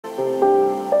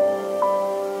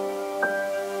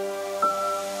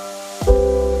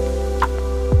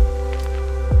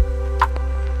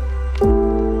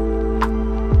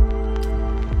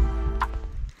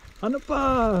On the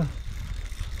bar.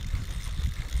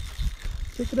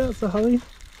 Check it out, Sahali.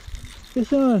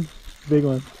 Fish on. Big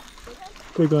one.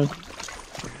 Big one.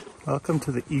 Welcome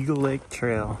to the Eagle Lake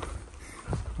Trail.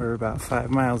 We're about 5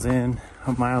 miles in,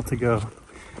 a mile to go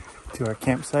to our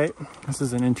campsite. This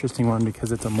is an interesting one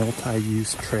because it's a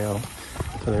multi-use trail.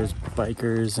 So there's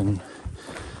bikers and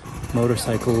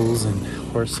motorcycles and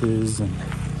horses and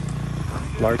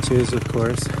larches, of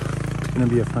course. It's gonna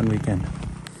be a fun weekend.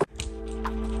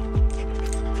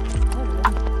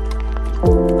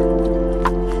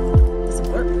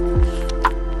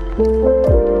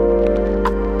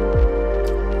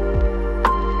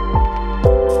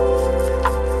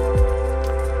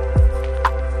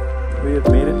 We have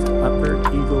made it to Upper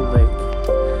Eagle Lake.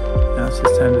 Now it's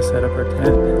just time to set up our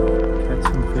tent, catch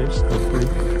some fish, hopefully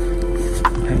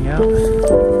hang out.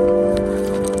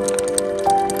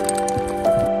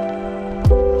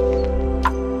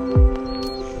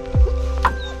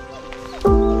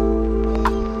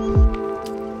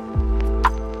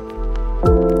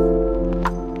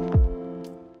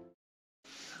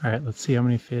 All right, let's see how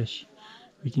many fish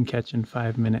we can catch in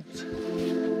 5 minutes.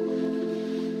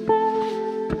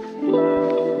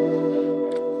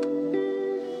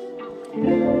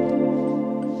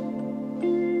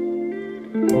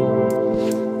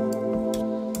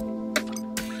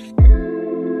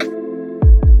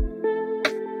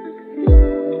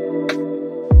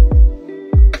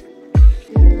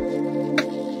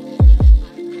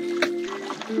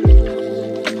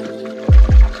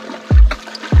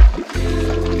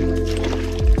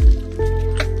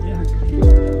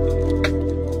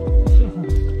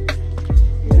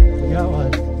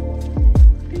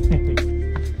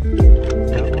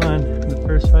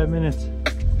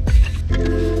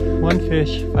 One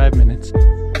fish, 5 minutes.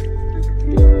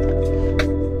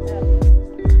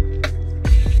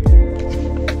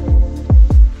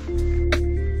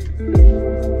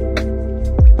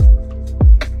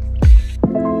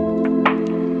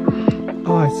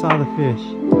 Oh, I saw the fish.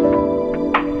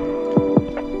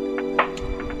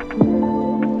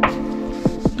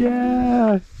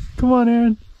 Yeah! Come on,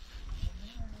 Aaron.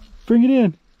 Bring it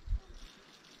in.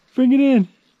 Bring it in.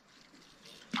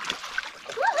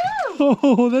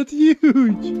 Oh, that's huge!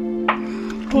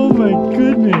 Oh my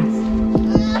goodness!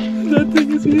 That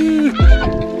thing is huge!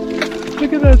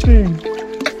 Look at that thing!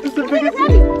 That's the biggest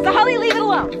fish! Sahali, leave it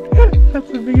alone! That's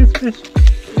the biggest fish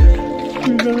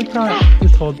we've ever caught.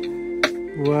 Just hold.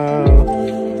 Wow.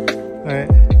 Alright.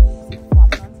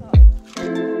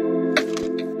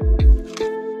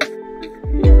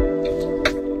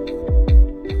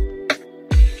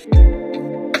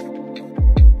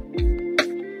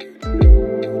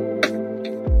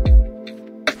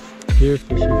 Here,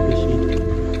 fishy, fishy.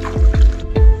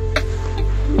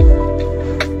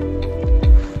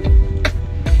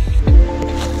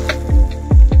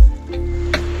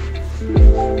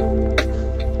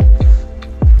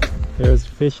 There was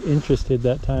fish interested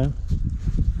that time.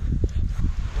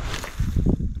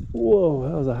 Whoa,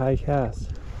 that was a high cast.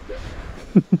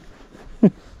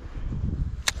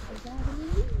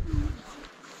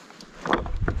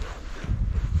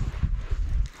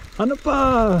 On the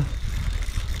bar.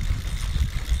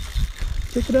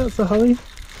 Check it out, Sahali.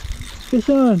 Fish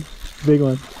on. Big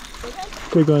one.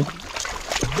 Big one.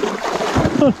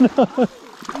 Oh no.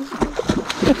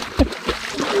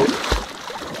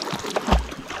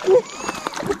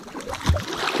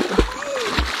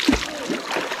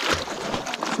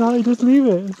 Sahali, just leave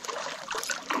it.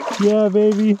 Yeah,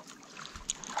 baby.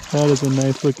 That is a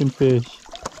nice looking fish.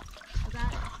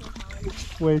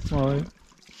 Way smaller.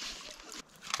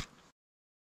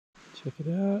 Check it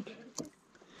out.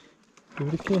 Give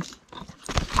it a kiss.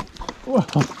 Whoa.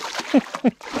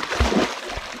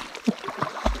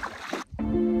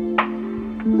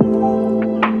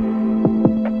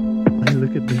 Hey,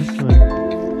 look at this one.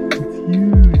 It's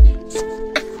huge.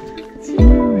 It's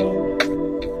huge.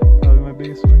 Probably my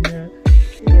biggest one yet.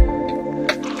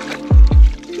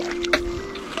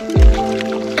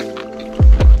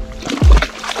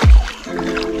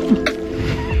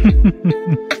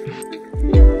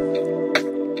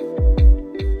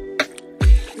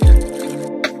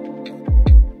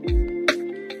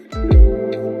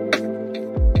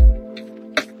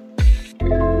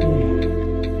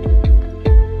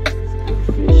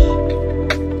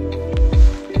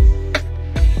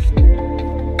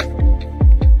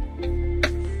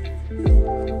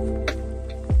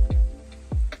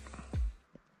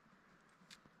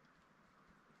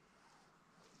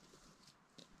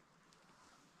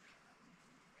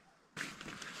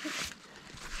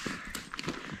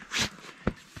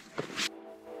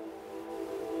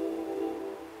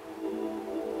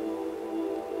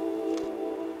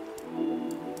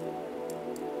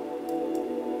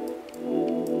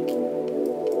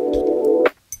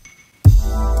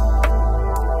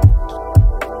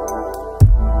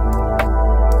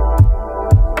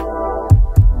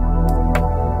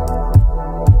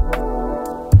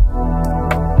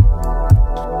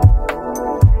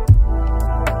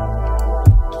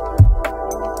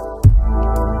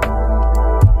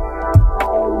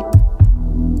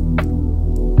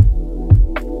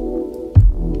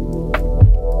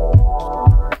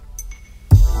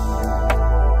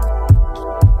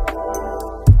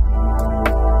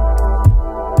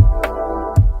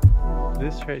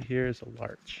 right here is a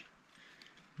larch.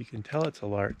 You can tell it's a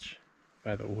larch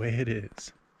by the way it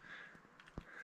is.